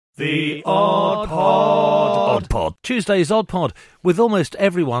The Odd Pod. Odd Pod. Tuesday's Odd Pod. With almost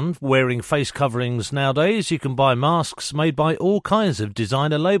everyone wearing face coverings nowadays, you can buy masks made by all kinds of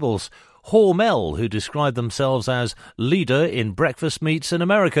designer labels. Hormel, who describe themselves as leader in breakfast meats in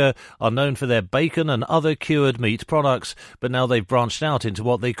America, are known for their bacon and other cured meat products, but now they've branched out into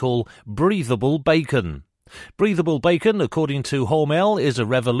what they call breathable bacon. Breathable bacon, according to Hormel, is a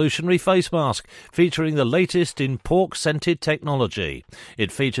revolutionary face mask featuring the latest in pork-scented technology.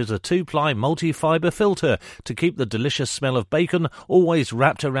 It features a 2-ply multi-fibre filter to keep the delicious smell of bacon always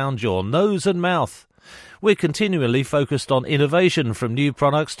wrapped around your nose and mouth. We're continually focused on innovation, from new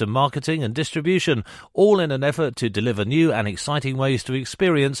products to marketing and distribution, all in an effort to deliver new and exciting ways to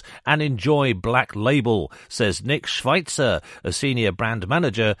experience and enjoy Black Label, says Nick Schweitzer, a senior brand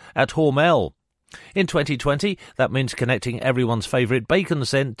manager at Hormel. In 2020, that means connecting everyone's favourite bacon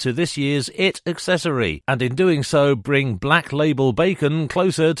scent to this year's IT accessory, and in doing so bring Black Label bacon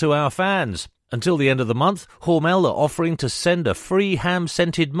closer to our fans. Until the end of the month, Hormel are offering to send a free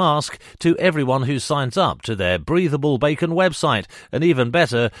ham-scented mask to everyone who signs up to their Breathable Bacon website, and even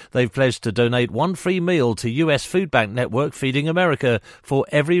better, they've pledged to donate one free meal to US Food Bank network Feeding America for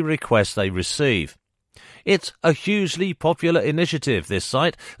every request they receive. It's a hugely popular initiative. This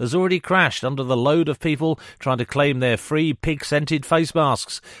site has already crashed under the load of people trying to claim their free pig-scented face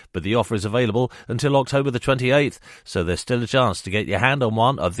masks, but the offer is available until October the 28th, so there's still a chance to get your hand on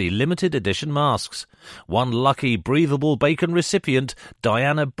one of the limited edition masks. One lucky breathable bacon recipient,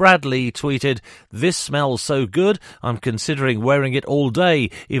 Diana Bradley, tweeted, "This smells so good, I'm considering wearing it all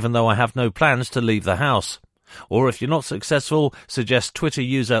day, even though I have no plans to leave the house." Or if you're not successful, suggests Twitter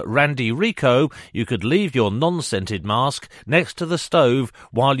user Randy Rico, you could leave your non-scented mask next to the stove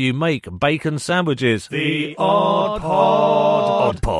while you make bacon sandwiches. The Odd Pod. Odd Pod.